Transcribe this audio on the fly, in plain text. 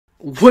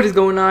What is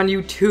going on,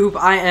 YouTube?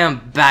 I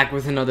am back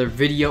with another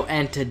video,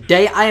 and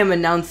today I am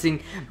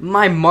announcing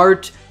my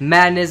March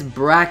Madness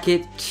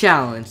bracket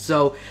challenge.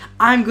 So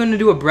I'm going to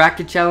do a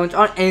bracket challenge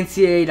on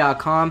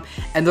NCAA.com,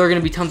 and there are going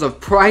to be tons of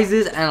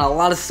prizes and a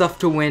lot of stuff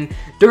to win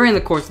during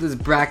the course of this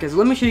bracket. So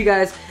let me show you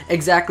guys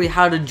exactly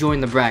how to join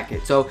the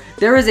bracket. So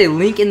there is a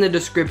link in the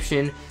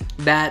description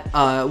that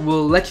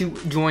will let you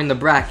join the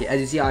bracket.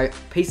 As you see, I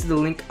pasted the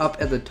link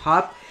up at the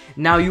top.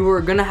 Now you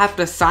are going to have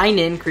to sign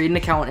in, create an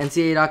account on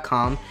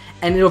NCAA.com,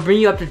 and it'll bring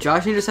you up to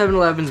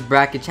Joshinator711's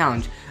bracket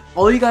challenge.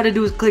 All you got to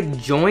do is click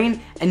join,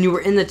 and you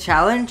are in the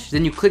challenge.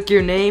 Then you click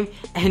your name,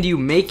 and you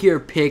make your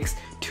picks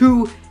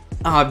to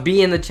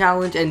be in the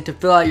challenge and to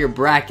fill out your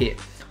bracket.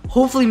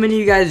 Hopefully many of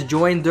you guys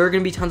join. There are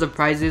going to be tons of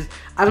prizes.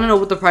 I don't know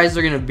what the prizes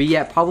are going to be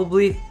yet.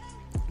 Probably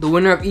the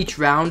winner of each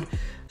round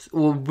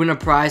will win a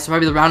prize. So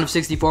maybe the round of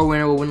 64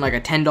 winner will win like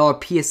a $10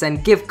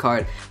 PSN gift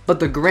card, but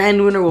the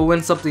grand winner will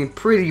win something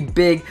pretty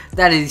big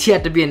that is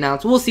yet to be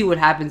announced. We'll see what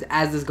happens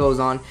as this goes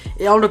on.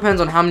 It all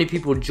depends on how many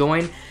people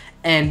join,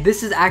 and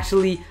this is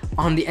actually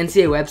on the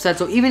NCAA website.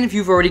 So even if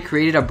you've already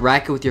created a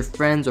bracket with your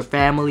friends or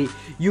family,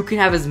 you can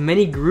have as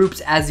many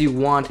groups as you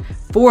want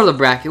for the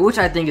bracket, which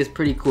I think is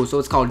pretty cool. So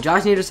it's called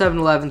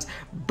Joshinator711's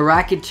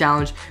bracket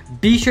challenge.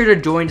 Be sure to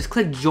join. Just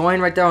click join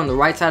right there on the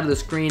right side of the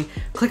screen.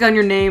 Click on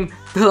your name,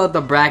 fill out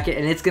the bracket,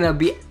 and it's gonna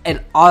be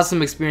an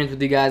awesome experience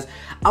with you guys.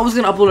 I was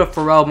gonna upload a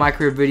Pharrell My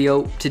Career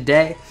video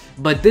today,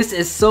 but this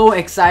is so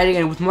exciting,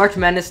 and with March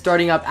Madness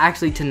starting up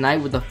actually tonight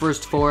with the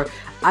first four,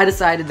 I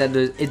decided that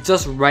it's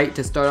just right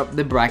to start up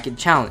the bracket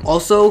challenge.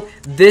 Also,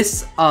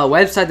 this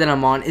website that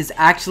I'm on is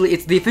actually,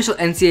 it's the official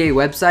NCAA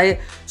website.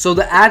 So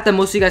the app that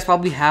most of you guys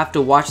probably have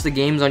to watch the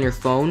games on your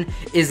phone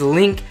is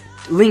linked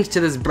to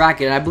this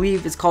bracket. And I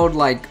believe it's called,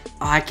 like,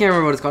 I can't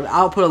remember what it's called.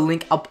 I'll put a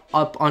link up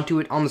onto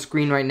it on the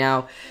screen right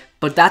now.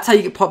 But that's how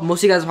you get,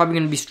 most of you guys are probably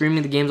going to be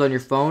streaming the games on your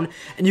phone.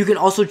 And you can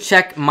also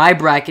check my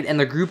bracket and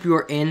the group you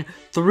are in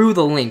through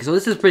the link. So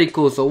this is pretty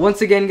cool. So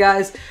once again,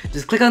 guys,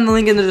 just click on the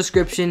link in the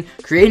description.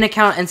 Create an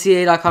account at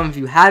NCAA.com if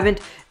you haven't.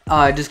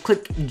 Just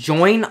click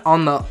join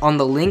on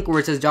the link where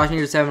it says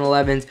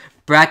Joshinator711's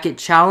bracket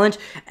challenge.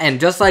 And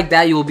just like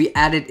that, you will be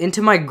added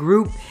into my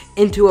group,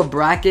 into a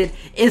bracket.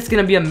 It's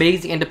going to be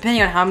amazing. And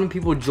depending on how many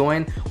people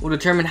join will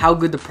determine how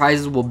good the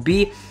prizes will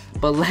be.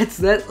 But let's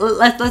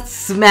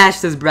smash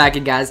this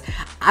bracket, guys.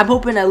 I'm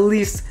hoping at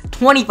least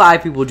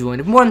 25 people join.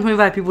 If more than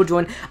 25 people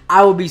join,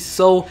 I will be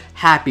so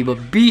happy.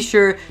 But be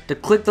sure to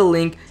click the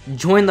link,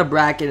 join the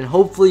bracket, and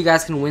hopefully you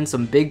guys can win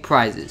some big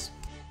prizes.